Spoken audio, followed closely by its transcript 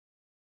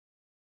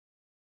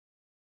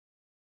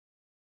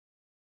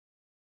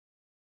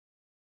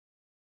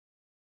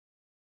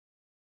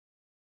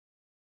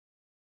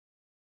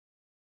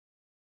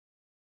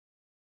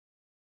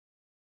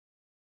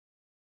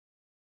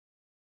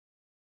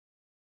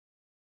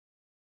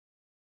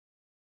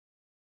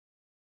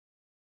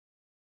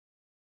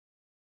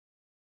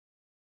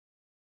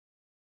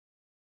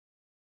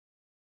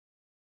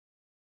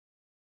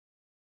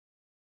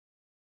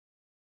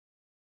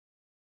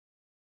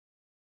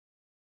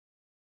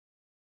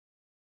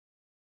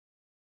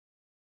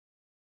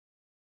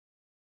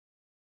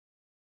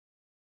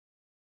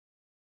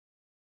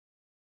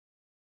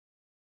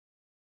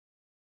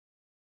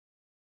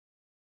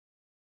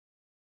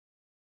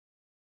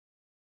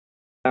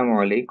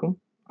Assalamu alaikum.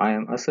 I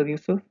am Asad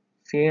Yousuf,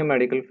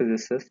 Sr.Medical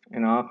Physicist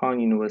in Aga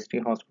Khan University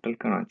Hospital,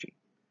 Karachi.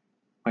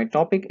 My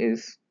topic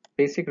is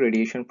basic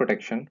radiation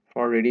protection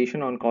for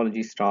radiation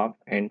oncology staff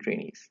and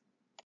trainees.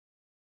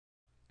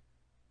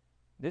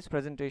 This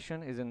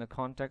presentation is in the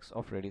context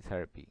of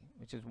radiotherapy,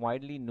 which is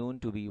widely known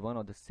to be one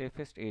of the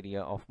safest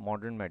area of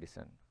modern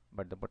medicine,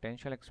 but the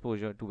potential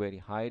exposure to very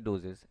high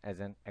doses as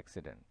an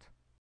accident.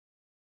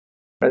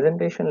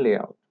 Presentation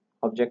layout.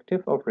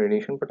 Objective of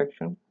radiation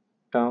protection.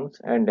 Terms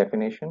and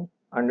definition.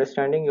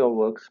 Understanding your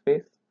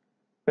workspace.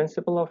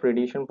 Principle of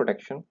radiation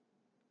protection.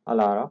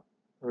 ALARA.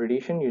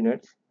 Radiation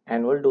units.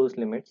 Annual dose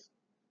limits.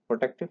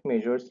 Protective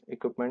measures,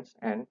 equipments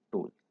and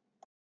tools.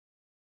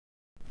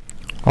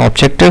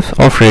 Objective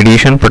of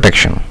radiation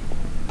protection.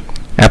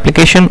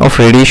 Application of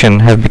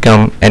radiation have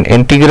become an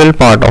integral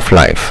part of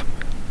life.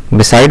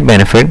 Beside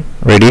benefit,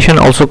 radiation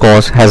also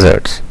causes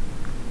hazards.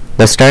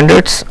 The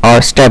standards are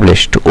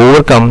established to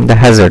overcome the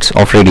hazards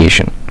of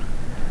radiation.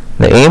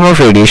 The aim of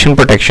radiation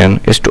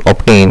protection is to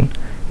obtain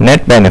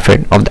net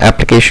benefit of the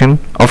application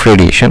of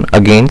radiation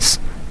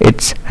against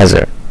its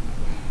hazard.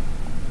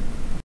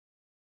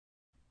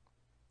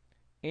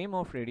 Aim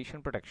of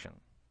radiation protection: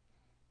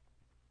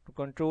 to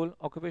control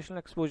occupational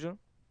exposure,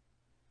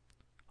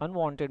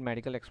 unwanted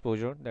medical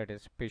exposure, that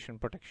is patient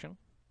protection,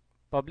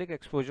 public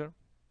exposure,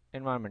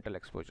 environmental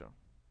exposure.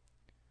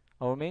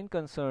 Our main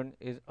concern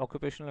is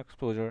occupational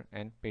exposure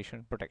and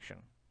patient protection.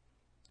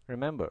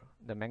 Remember,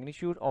 the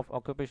magnitude of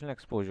occupational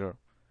exposure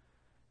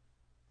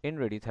in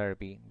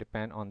radiotherapy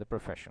depend on the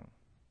profession.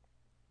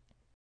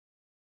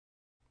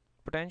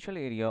 Potential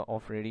area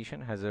of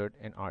radiation hazard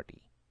in RT: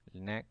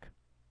 neck,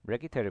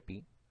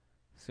 brachytherapy,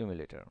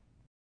 simulator.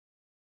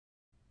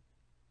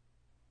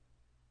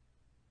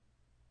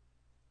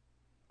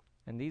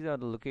 And these are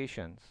the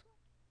locations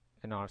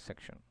in our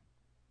section.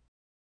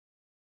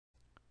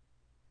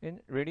 In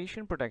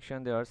radiation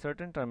protection, there are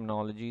certain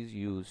terminologies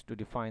used to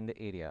define the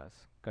areas: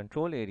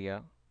 control area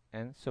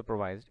and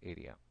supervised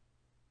area.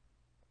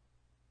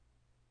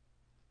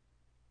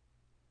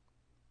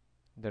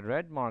 The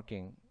red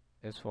marking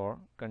is for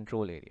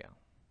control area.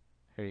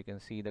 Here you can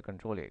see the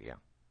control area.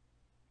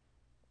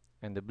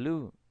 And the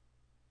blue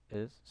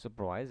is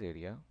supervised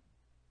area.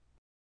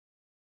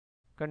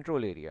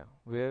 Control area,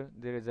 where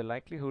there is a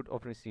likelihood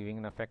of receiving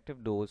an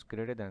effective dose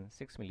greater than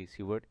 6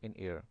 millisievert in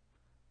air.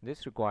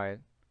 This requires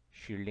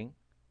shielding,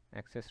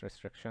 access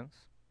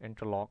restrictions,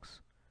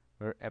 interlocks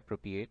where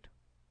appropriate,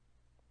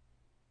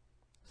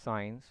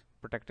 signs,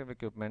 protective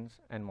equipments,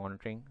 and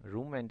monitoring.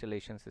 Room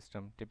ventilation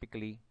system,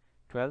 typically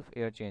 12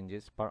 air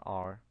changes per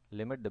hour,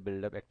 limit the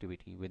build-up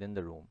activity within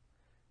the room.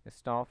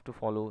 Staff to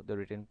follow the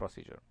written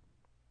procedure.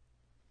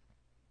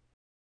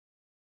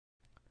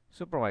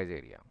 Supervised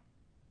area.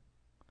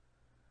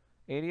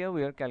 Area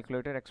where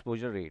calculated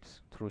exposure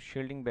rates through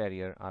shielding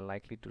barrier are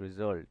likely to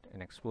result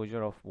in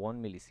exposure of 1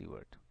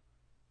 millisievert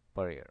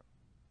per year.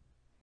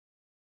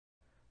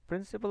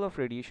 Principle of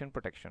radiation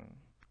protection.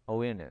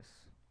 Awareness.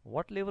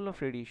 What level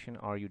of radiation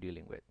are you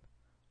dealing with?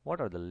 What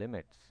are the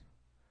limits?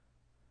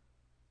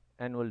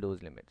 Annual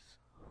dose limits.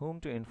 Whom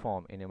to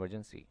inform in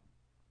emergency?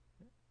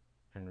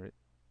 And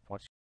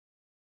what's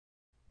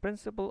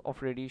Principle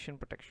of radiation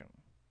protection.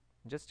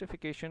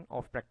 Justification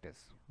of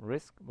practice.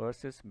 Risk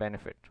versus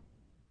benefit.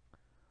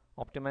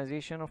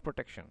 Optimization of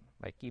protection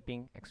by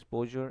keeping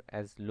exposure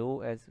as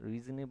low as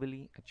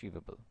reasonably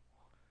achievable.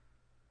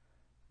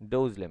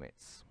 Dose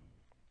limits.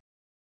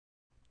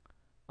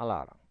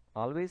 ALARA.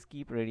 Always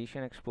keep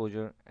radiation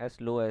exposure as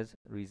low as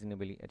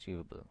reasonably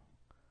achievable.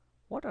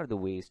 What are the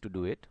ways to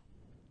do it?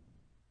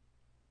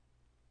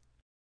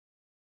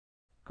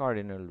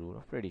 Cardinal rule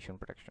of radiation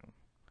protection.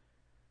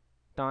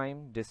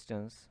 Time,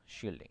 distance,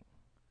 shielding.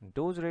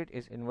 Dose rate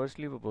is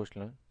inversely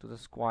proportional to the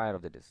square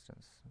of the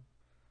distance.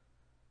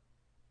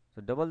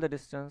 So double the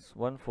distance,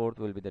 1/4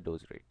 will be the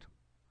dose rate.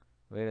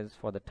 Whereas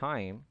for the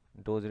time,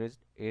 dose rate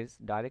is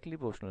directly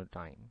proportional to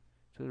time.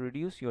 So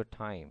reduce your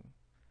time,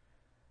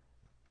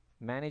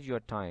 manage your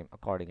time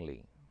accordingly,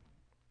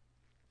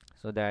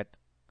 so that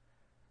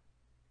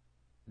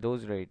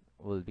dose rate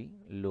will be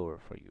lower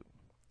for you.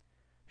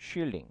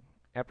 Shielding.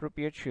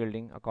 Appropriate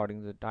shielding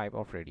according to the type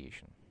of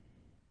radiation.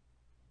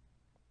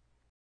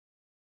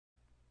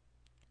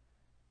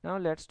 Now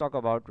let's talk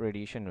about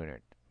radiation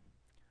unit.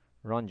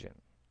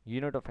 Roentgen,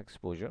 unit of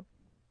exposure.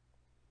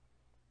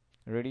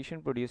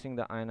 Radiation producing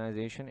the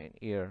ionization in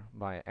air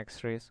by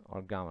X-rays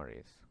or gamma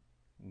rays.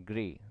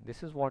 Gray,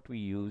 this is what we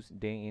use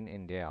day in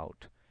and day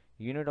out.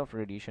 Unit of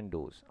radiation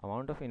dose,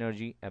 amount of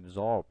energy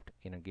absorbed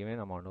in a given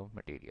amount of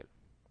material.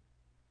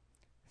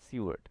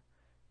 Sievert,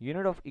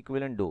 unit of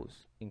equivalent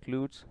dose,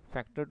 includes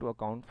factor to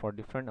account for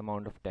different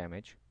amount of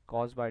damage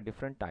caused by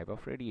different type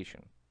of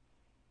radiation.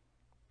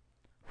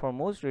 For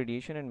most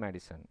radiation in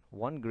medicine,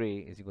 1 gray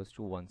is equals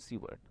to 1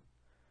 sievert.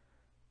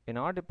 In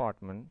our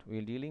department, we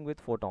are dealing with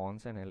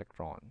photons and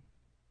electron.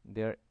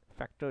 Their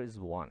factor is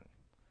 1.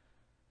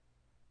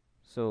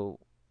 So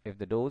if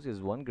the dose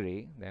is 1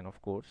 gray, then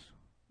of course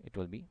it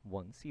will be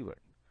 1 sievert.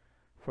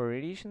 For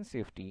radiation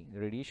safety, the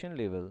radiation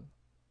level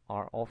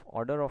are of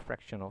order of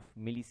fraction of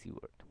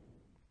millisievert.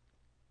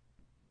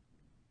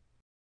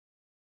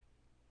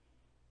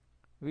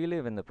 We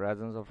live in the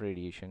presence of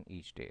radiation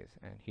each day,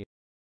 and here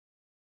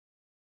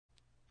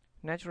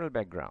natural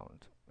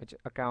background, which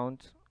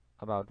accounts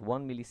about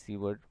 1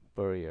 millisievert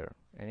per year,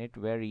 and it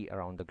vary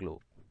around the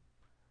globe.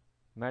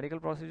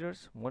 Medical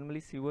procedures 1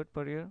 millisievert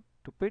per year.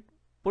 To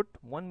put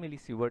 1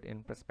 millisievert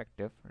in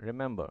perspective,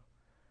 remember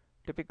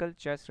typical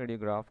chest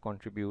radiograph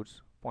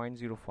contributes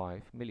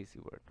 0.05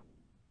 millisievert.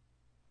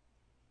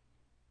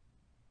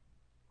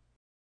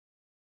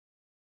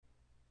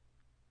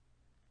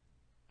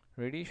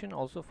 Radiation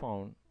also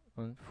found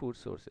on food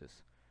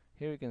sources.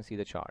 Here you can see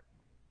the chart.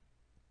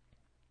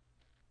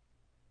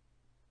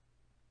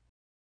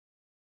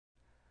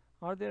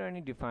 Are there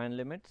any defined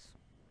limits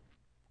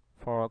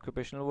for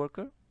occupational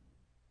worker?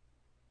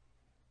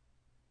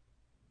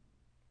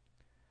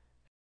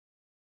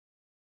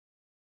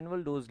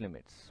 Annual dose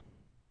limits.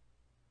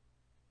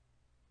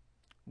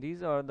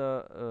 These are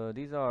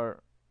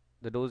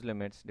the dose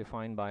limits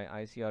defined by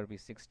ICRP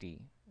 60,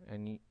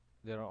 and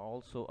there are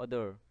also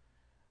other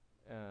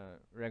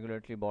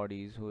regulatory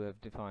bodies who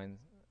have defined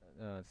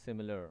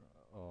similar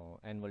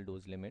annual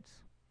dose limits.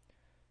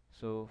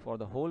 So for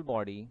the whole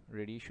body,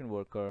 radiation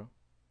worker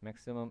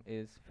maximum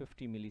is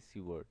 50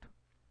 millisievert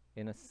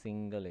in a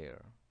single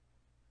year,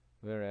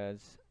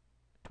 whereas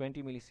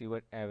 20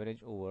 millisievert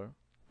average over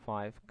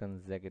 5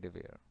 consecutive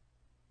years.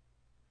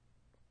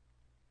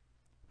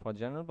 For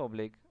general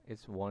public,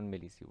 it's 1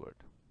 millisievert.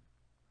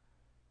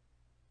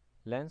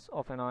 Length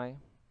of an eye,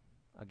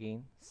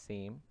 again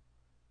same.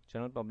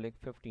 General public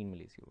 15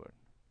 millisievert,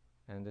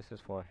 and this is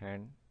for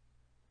hand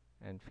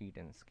and feet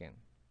and skin.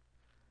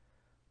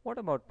 What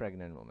about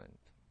pregnant women?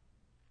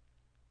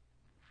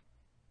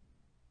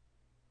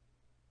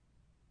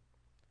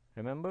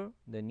 Remember,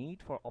 the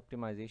need for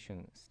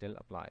optimization still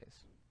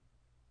applies.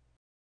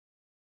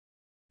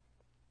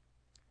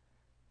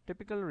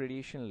 Typical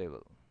radiation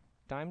level.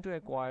 Time to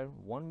acquire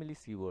 1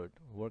 millisievert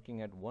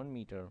working at 1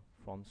 meter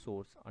from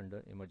source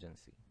under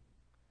emergency.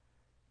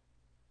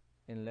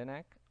 In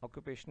LINAC,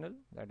 occupational,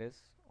 that is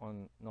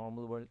on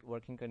normal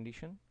working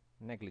condition,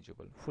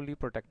 negligible, fully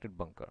protected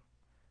bunker.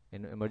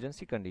 In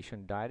emergency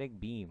condition, direct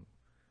beam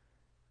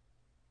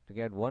to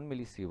get 1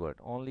 millisievert,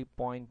 only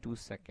 0.2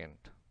 second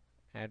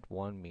at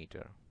 1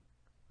 meter,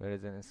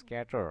 whereas in a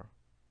scatter,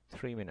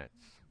 3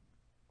 minutes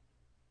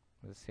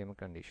with the same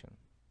condition.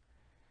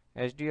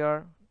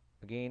 HDR,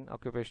 again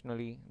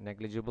occupationally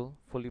negligible,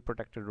 fully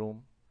protected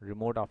room,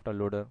 remote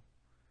afterloader,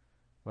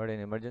 but in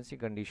emergency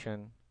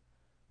condition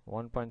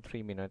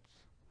 1.3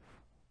 minutes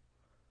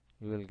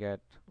you will get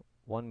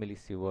 1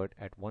 millisievert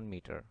at 1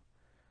 meter,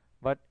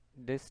 but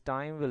this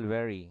time will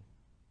vary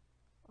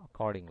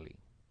according to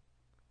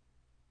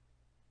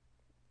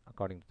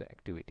the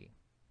activity.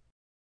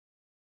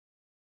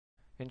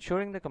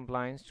 Ensuring the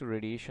compliance to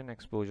radiation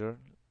exposure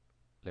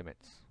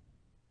limits.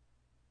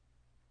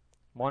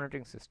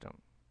 Monitoring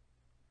system.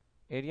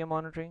 Area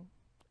monitoring,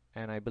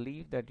 and I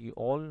believe that you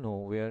all know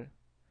where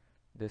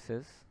this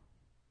is.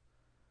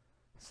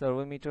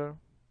 Servometer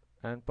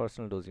and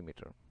personal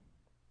dosimeter,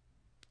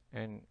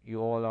 and you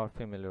all are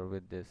familiar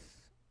with this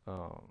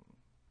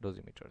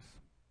dosimeters.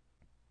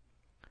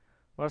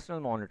 Personal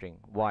monitoring.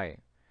 Why?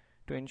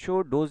 To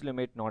ensure dose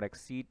limit not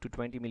exceed to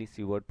 20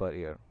 millisievert per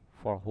year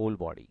for whole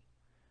body.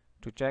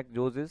 To check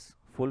doses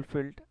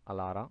fulfilled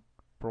ALARA.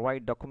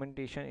 Provide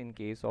documentation in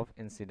case of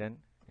incident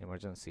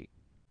emergency.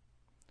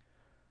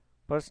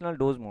 Personal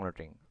dose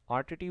monitoring.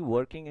 RTT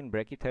working in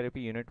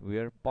brachytherapy unit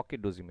wear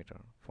pocket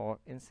dosimeter for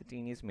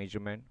instantaneous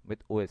measurement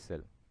with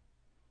OSL.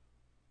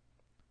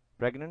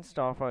 Pregnant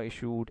staff are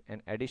issued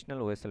an additional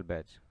OSL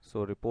badge,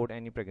 so report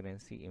any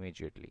pregnancy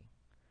immediately.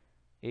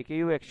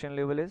 AKU action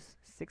level is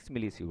 6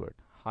 millisievert.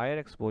 Higher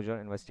exposure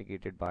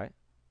investigated by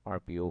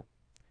RPO,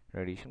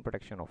 Radiation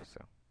Protection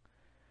Officer.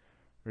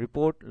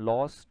 Report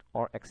lost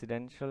or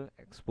accidental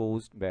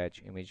exposed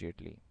badge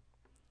immediately.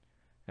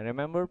 And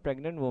remember,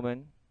 pregnant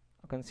women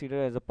are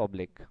considered as a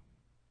public,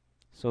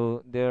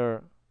 so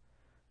their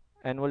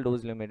annual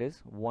dose limit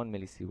is 1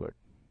 millisievert.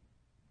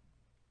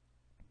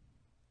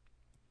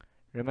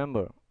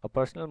 Remember, a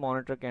personal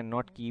monitor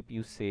cannot keep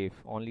you safe,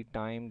 only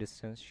time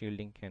distance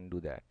shielding can do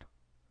that.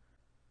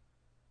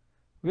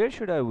 Where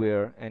should I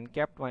wear and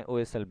kept my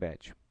OSL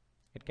badge?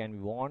 It can be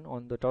worn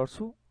on the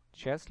torso,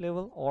 chest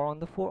level, or on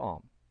the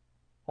forearm,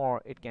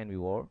 or it can be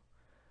worn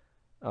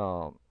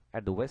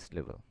at the waist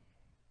level.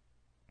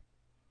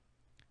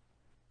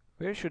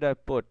 Where should I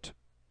put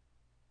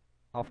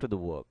after the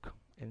work?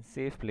 In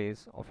safe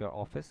place of your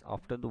office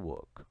after the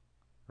work,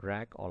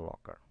 rack or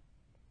locker.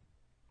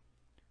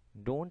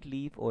 Don't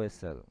leave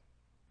OSL.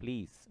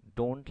 Please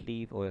don't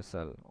leave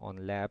OSL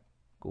on lab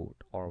coat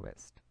or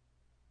vest.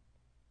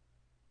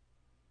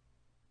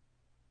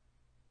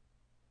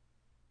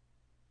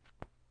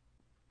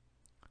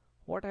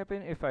 What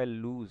happens if I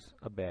lose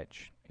a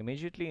badge?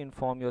 Immediately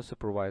inform your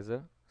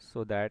supervisor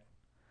so that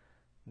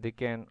they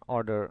can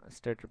order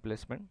state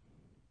replacement.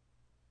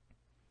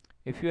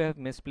 If you have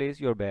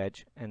misplaced your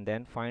badge and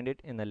then find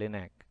it in a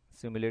LINAC,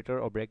 simulator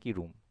or brachy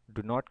room,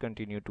 do not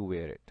continue to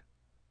wear it.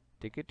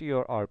 Take it to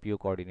your RPO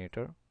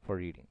coordinator for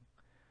reading.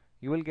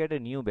 You will get a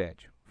new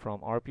badge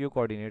from RPO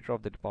coordinator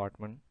of the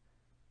department.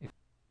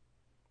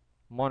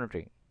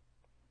 Monitoring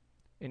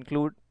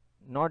include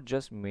not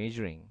just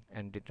measuring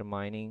and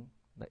determining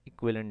the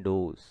equivalent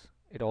dose,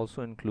 it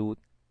also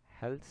includes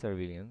health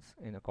surveillance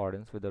in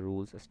accordance with the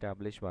rules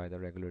established by the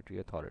regulatory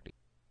authority.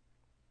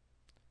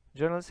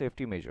 General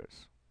safety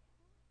measures.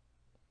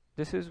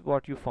 This is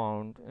what you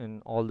found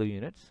in all the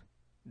units.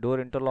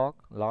 Door interlock,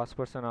 last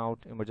person out,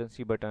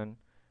 emergency button,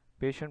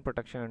 patient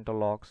protection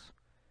interlocks,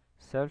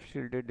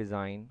 self-shielded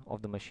design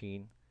of the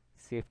machine,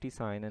 safety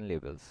sign and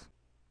labels.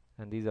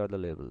 And these are the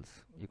labels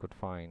you could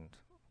find.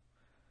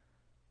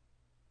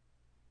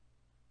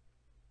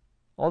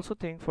 Also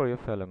think for your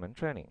fellowman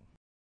training.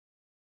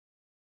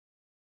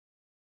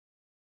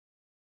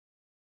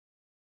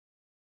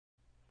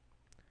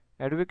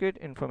 Advocate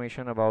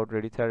information about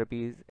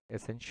radiotherapy is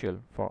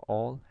essential for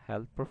all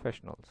health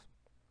professionals.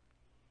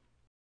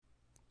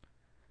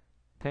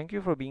 Thank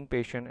you for being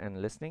patient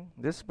and listening.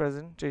 This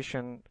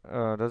presentation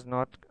does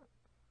not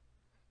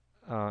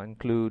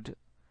include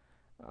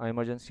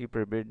emergency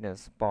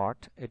preparedness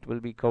part. It will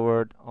be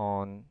covered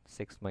on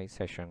 6th May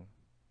session.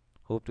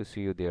 Hope to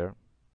see you there.